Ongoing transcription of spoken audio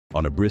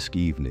On a brisk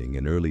evening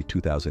in early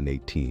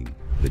 2018,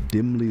 the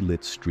dimly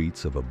lit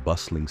streets of a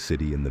bustling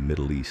city in the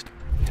Middle East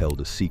held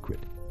a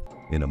secret.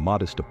 In a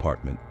modest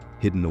apartment,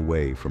 hidden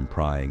away from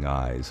prying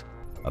eyes,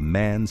 a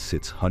man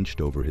sits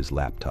hunched over his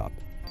laptop.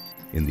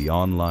 In the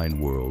online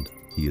world,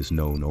 he is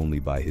known only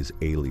by his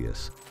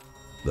alias,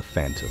 the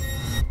Phantom.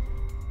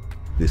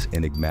 This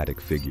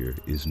enigmatic figure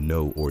is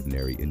no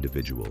ordinary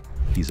individual.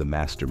 He's a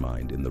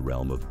mastermind in the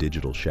realm of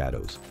digital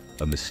shadows,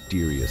 a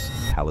mysterious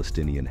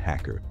Palestinian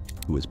hacker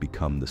who has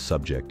become the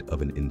subject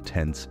of an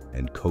intense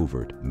and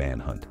covert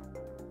manhunt.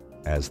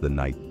 As the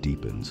night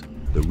deepens,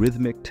 the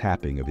rhythmic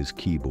tapping of his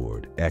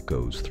keyboard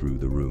echoes through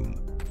the room.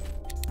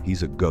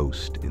 He's a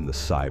ghost in the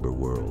cyber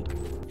world,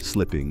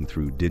 slipping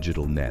through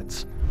digital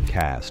nets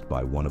cast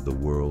by one of the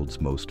world's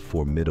most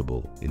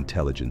formidable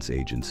intelligence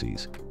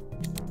agencies,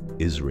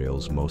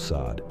 Israel's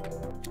Mossad.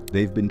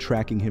 They've been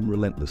tracking him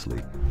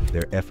relentlessly,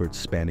 their efforts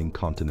spanning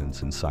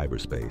continents and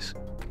cyberspace.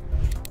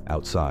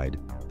 Outside,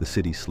 the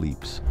city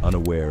sleeps,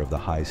 unaware of the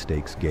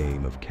high-stakes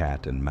game of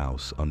cat and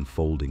mouse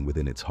unfolding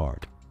within its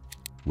heart.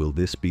 Will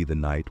this be the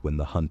night when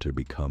the hunter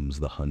becomes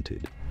the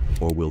hunted?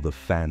 Or will the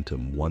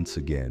Phantom once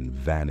again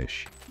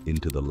vanish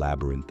into the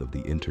labyrinth of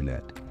the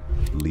internet,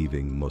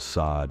 leaving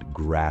Mossad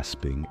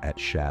grasping at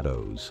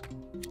shadows?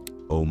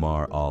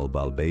 Omar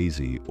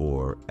al-Balbazi,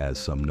 or as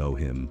some know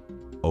him,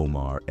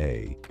 Omar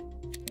A.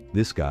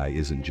 This guy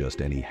isn't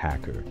just any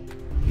hacker.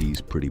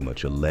 He's pretty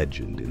much a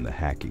legend in the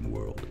hacking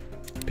world.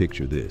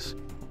 Picture this.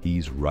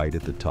 He's right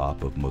at the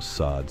top of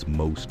Mossad's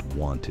most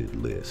wanted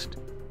list.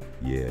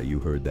 Yeah, you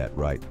heard that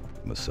right,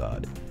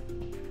 Mossad.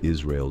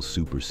 Israel's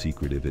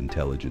super-secretive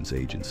intelligence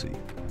agency.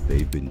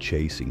 They've been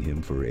chasing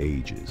him for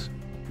ages.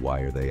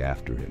 Why are they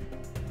after him?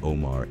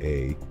 Omar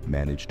A.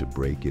 managed to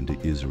break into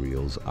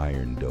Israel's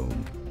Iron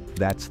Dome.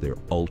 That's their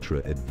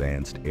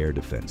ultra-advanced air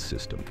defense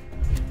system.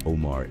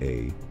 Omar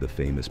A., the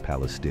famous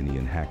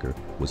Palestinian hacker,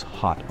 was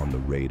hot on the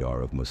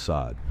radar of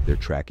Mossad. They're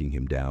tracking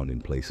him down in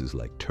places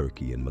like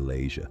Turkey and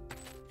Malaysia.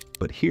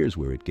 But here's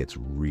where it gets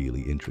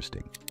really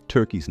interesting.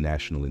 Turkey's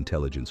National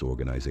Intelligence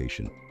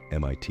Organization,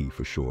 MIT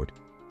for short,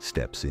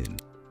 steps in.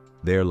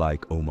 They're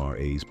like Omar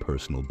A.'s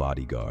personal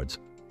bodyguards,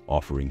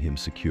 offering him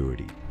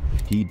security.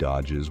 He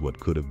dodges what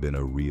could have been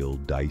a real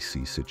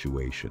dicey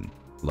situation,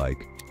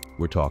 like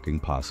we're talking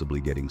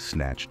possibly getting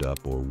snatched up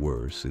or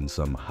worse in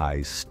some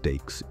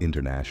high-stakes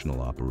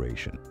international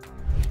operation.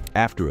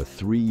 After a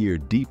 3-year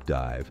deep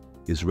dive,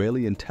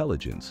 Israeli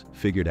intelligence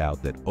figured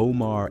out that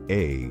Omar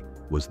A.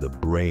 was the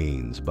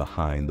brains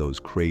behind those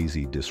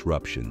crazy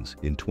disruptions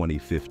in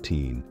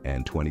 2015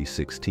 and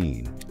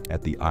 2016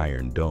 at the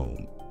Iron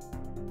Dome.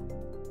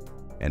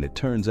 And it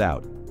turns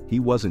out, he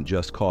wasn't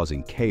just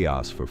causing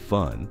chaos for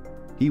fun,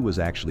 he was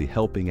actually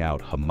helping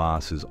out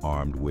Hamas's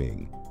armed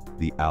wing,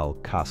 the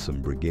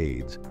Al-Qassam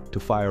Brigades, to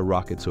fire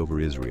rockets over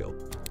Israel.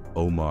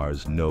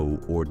 Omar's no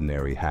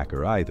ordinary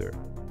hacker either.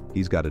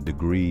 He's got a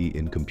degree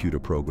in computer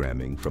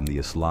programming from the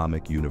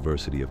Islamic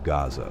University of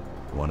Gaza,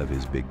 one of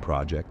his big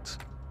projects,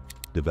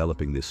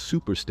 developing this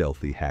super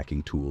stealthy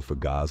hacking tool for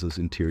Gaza's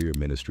interior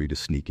ministry to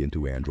sneak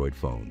into Android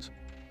phones.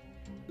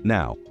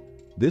 Now,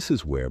 this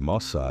is where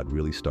Mossad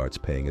really starts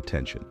paying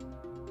attention.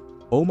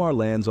 Omar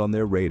lands on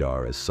their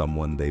radar as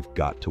someone they've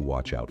got to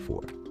watch out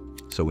for.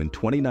 So in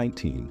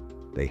 2019,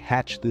 they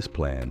hatch this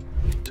plan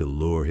to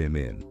lure him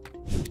in.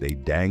 They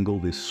dangle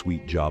this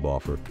sweet job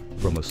offer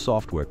from a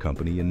software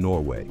company in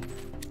Norway.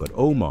 But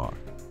Omar,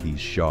 he's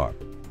sharp.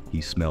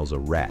 He smells a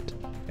rat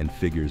and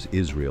figures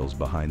Israel's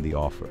behind the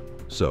offer.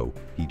 So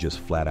he just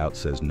flat out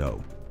says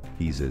no.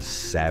 He's as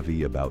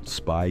savvy about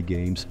spy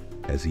games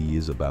as he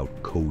is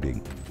about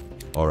coding.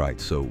 All right,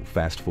 so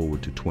fast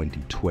forward to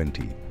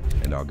 2020,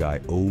 and our guy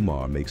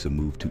Omar makes a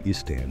move to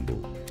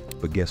Istanbul.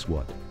 But guess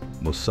what?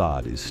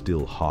 Mossad is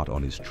still hot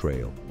on his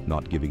trail,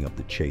 not giving up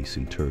the chase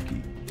in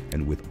Turkey.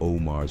 And with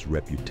Omar's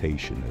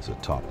reputation as a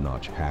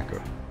top-notch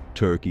hacker,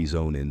 Turkey's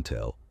own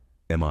intel,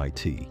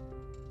 MIT,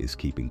 is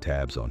keeping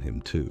tabs on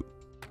him too.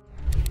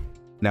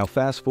 Now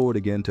fast forward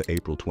again to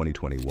April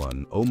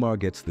 2021, Omar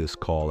gets this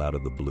call out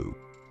of the blue.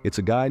 It's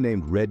a guy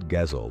named Red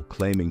Ghezal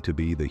claiming to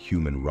be the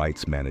human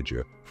rights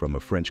manager from a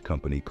French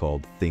company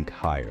called Think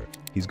Higher.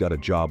 He's got a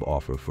job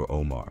offer for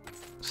Omar.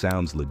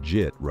 Sounds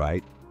legit,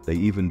 right? They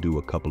even do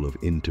a couple of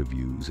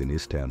interviews in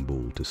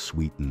Istanbul to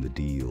sweeten the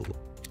deal.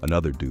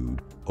 Another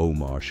dude,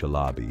 Omar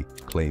Shalabi,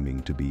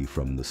 claiming to be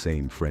from the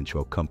same French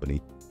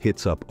company,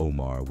 hits up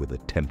Omar with a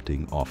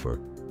tempting offer,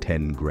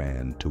 10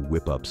 grand to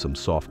whip up some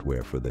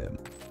software for them.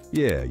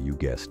 Yeah, you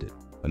guessed it.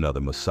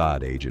 Another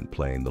Mossad agent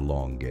playing the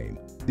long game.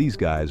 These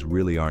guys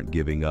really aren't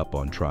giving up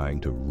on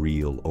trying to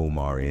reel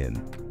Omar in.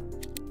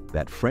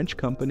 That French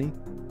company,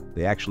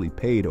 they actually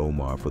paid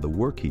Omar for the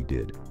work he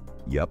did.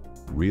 Yup,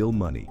 real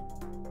money.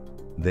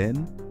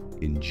 Then,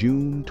 in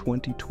June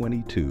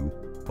 2022,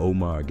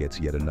 Omar gets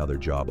yet another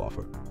job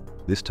offer.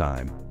 This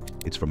time,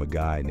 it's from a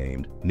guy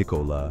named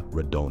Nikola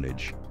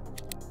Radonjic.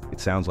 It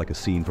sounds like a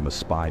scene from a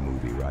spy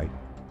movie, right?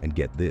 And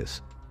get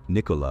this,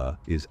 Nikola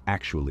is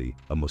actually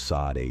a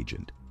Mossad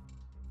agent.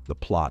 The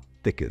plot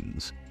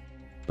thickens,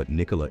 but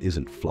Nikola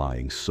isn't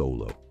flying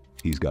solo.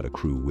 He's got a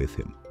crew with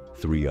him.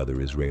 3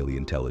 other Israeli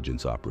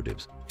intelligence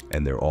operatives,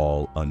 and they're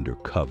all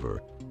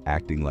undercover,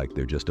 acting like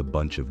they're just a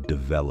bunch of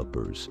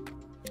developers.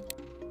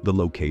 The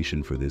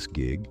location for this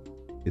gig?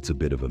 It's a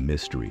bit of a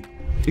mystery.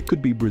 It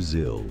could be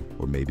Brazil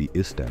or maybe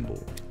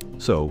Istanbul.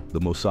 So, the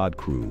Mossad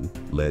crew,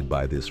 led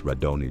by this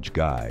Radonjic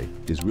guy,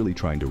 is really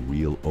trying to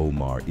reel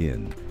Omar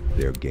in.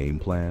 Their game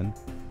plan?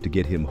 To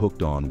get him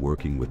hooked on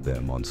working with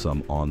them on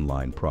some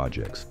online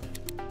projects.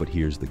 But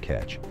here's the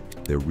catch.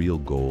 Their real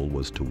goal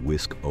was to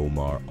whisk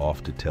Omar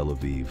off to Tel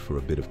Aviv for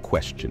a bit of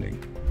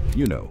questioning.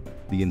 You know,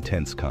 the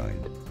intense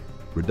kind.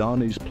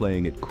 Radonjic's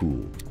playing it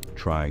cool,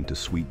 trying to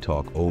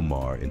sweet-talk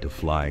Omar into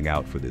flying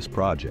out for this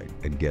project.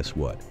 And guess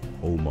what?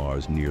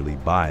 Omar's nearly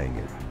buying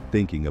it,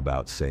 thinking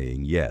about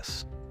saying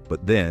yes.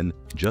 But then,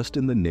 just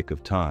in the nick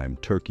of time,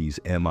 Turkey's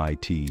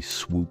MIT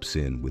swoops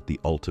in with the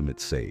ultimate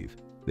save.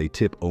 They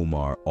tip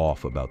Omar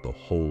off about the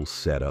whole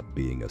setup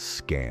being a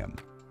scam.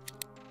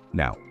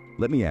 Now,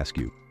 let me ask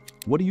you,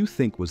 what do you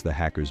think was the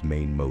hackers'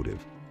 main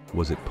motive?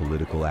 Was it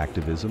political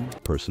activism,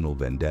 personal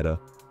vendetta,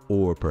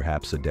 or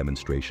perhaps a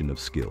demonstration of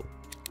skill?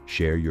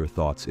 Share your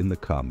thoughts in the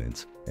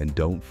comments, and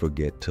don't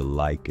forget to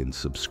like and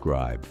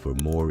subscribe for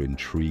more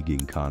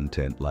intriguing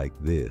content like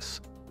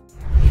this.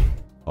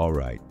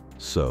 Alright,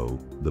 so,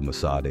 the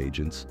Mossad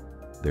agents?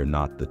 They're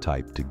not the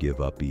type to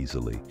give up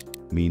easily.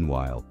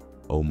 Meanwhile,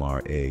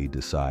 Omar A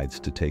decides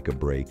to take a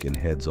break and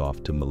heads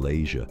off to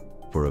Malaysia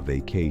for a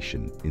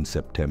vacation in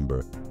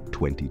September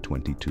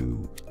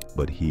 2022.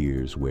 But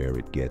here's where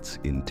it gets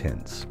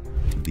intense.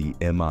 The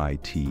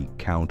MIT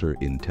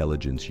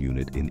counterintelligence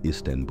unit in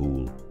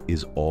Istanbul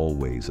is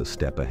always a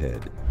step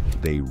ahead.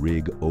 They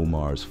rig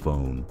Omar's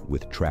phone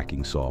with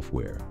tracking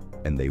software,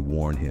 and they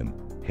warn him,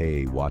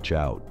 hey, watch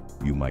out,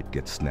 you might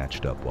get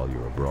snatched up while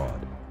you're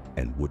abroad.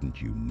 And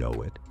wouldn't you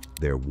know it,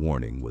 their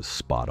warning was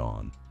spot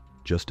on.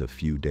 Just a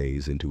few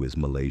days into his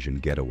Malaysian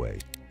getaway,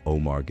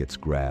 Omar gets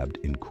grabbed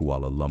in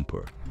Kuala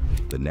Lumpur.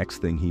 The next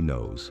thing he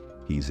knows,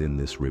 he's in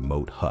this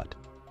remote hut,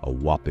 a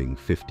whopping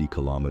 50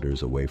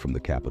 kilometers away from the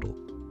capital.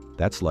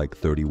 That's like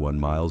 31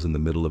 miles in the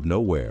middle of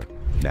nowhere.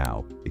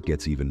 Now, it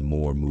gets even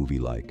more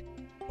movie-like.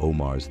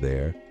 Omar's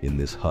there, in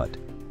this hut,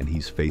 and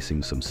he's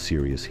facing some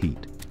serious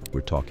heat.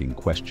 We're talking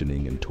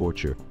questioning and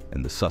torture,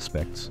 and the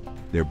suspects,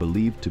 they're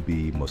believed to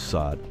be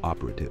Mossad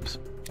operatives.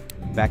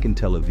 Back in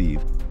Tel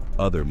Aviv,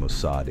 other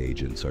Mossad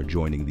agents are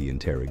joining the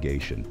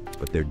interrogation,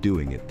 but they're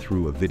doing it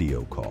through a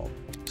video call.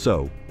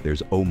 So,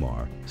 there's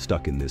Omar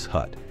stuck in this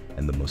hut,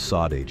 and the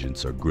Mossad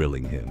agents are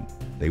grilling him.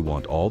 They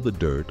want all the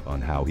dirt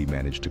on how he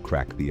managed to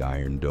crack the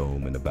Iron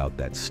Dome and about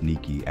that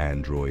sneaky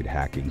Android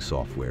hacking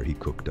software he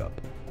cooked up.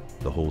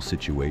 The whole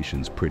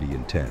situation's pretty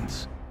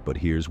intense, but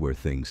here's where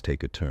things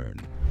take a turn.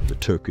 The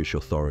Turkish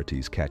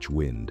authorities catch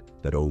wind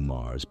that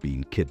Omar's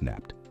being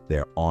kidnapped.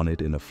 They're on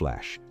it in a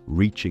flash,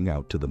 reaching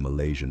out to the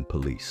Malaysian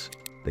police.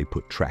 They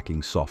put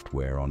tracking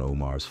software on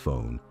Omar's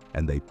phone,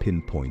 and they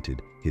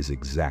pinpointed his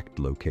exact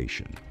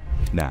location.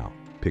 Now,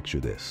 picture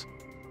this.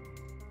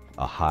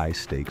 A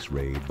high-stakes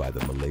raid by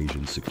the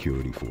Malaysian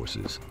security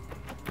forces.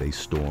 They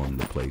storm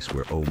the place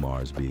where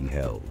Omar's being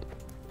held.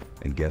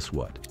 And guess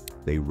what?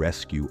 They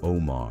rescue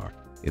Omar.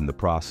 In the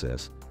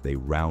process, they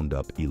round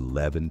up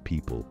 11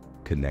 people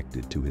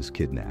connected to his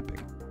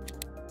kidnapping.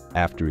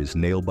 After his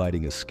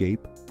nail-biting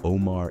escape,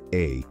 Omar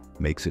A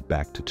makes it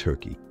back to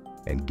Turkey.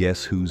 And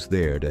guess who's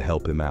there to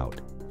help him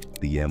out?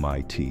 The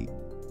MIT.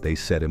 They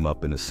set him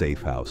up in a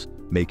safe house,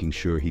 making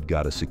sure he'd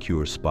got a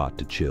secure spot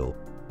to chill.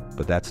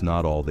 But that's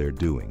not all they're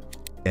doing.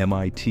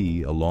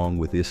 MIT, along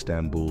with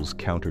Istanbul's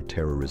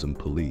counter-terrorism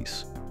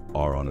police,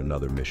 are on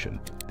another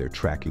mission. They're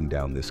tracking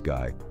down this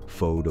guy,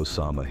 Fode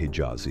Osama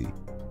Hijazi.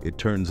 It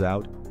turns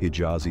out,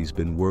 Hijazi's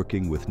been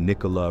working with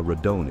Nikola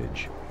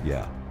Radonjic.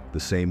 Yeah, the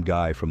same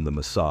guy from the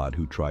Mossad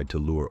who tried to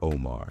lure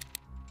Omar.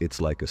 It's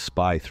like a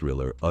spy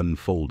thriller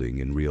unfolding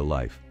in real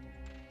life.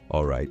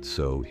 Alright,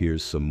 so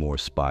here's some more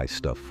spy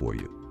stuff for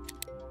you.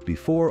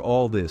 Before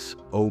all this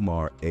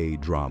Omar A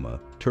drama,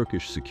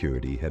 Turkish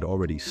security had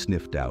already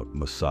sniffed out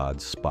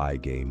Mossad's spy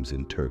games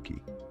in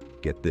Turkey.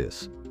 Get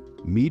this,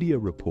 media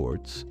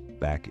reports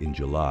back in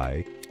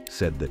July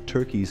said that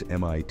Turkey's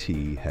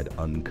MIT had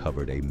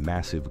uncovered a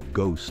massive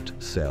ghost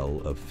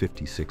cell of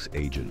 56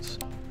 agents.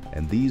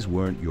 And these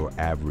weren't your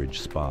average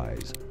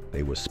spies.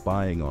 They were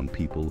spying on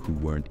people who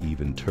weren't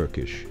even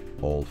Turkish,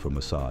 all for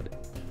Mossad.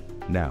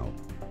 Now,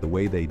 the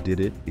way they did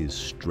it is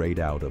straight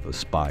out of a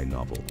spy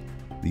novel.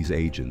 These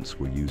agents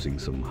were using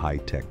some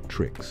high-tech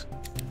tricks.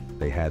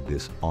 They had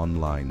this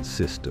online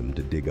system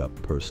to dig up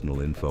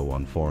personal info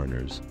on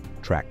foreigners,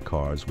 track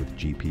cars with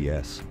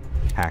GPS,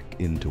 hack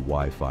into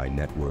Wi-Fi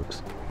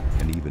networks,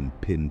 and even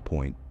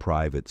pinpoint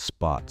private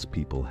spots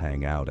people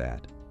hang out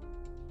at.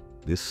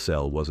 This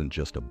cell wasn't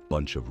just a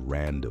bunch of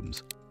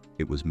randoms.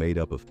 It was made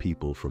up of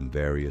people from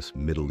various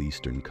Middle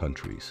Eastern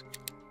countries.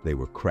 They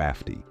were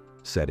crafty,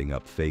 setting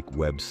up fake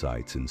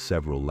websites in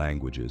several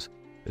languages,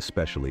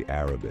 especially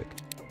Arabic,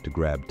 to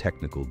grab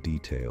technical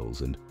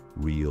details and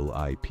real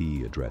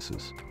IP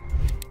addresses.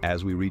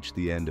 As we reach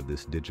the end of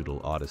this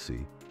digital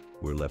odyssey,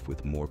 we're left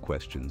with more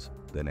questions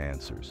than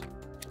answers.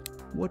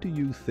 What do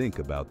you think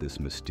about this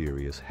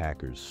mysterious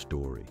hacker's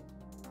story?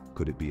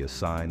 Could it be a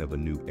sign of a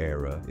new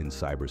era in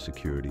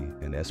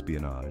cybersecurity and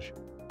espionage?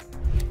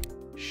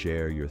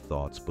 Share your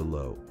thoughts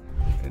below.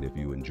 And if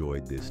you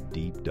enjoyed this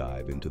deep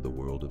dive into the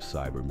world of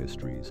cyber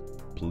mysteries,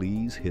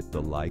 please hit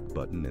the like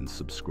button and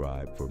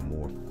subscribe for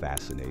more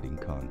fascinating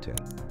content.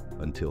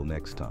 Until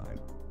next time,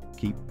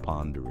 keep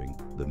pondering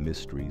the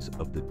mysteries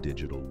of the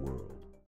digital world.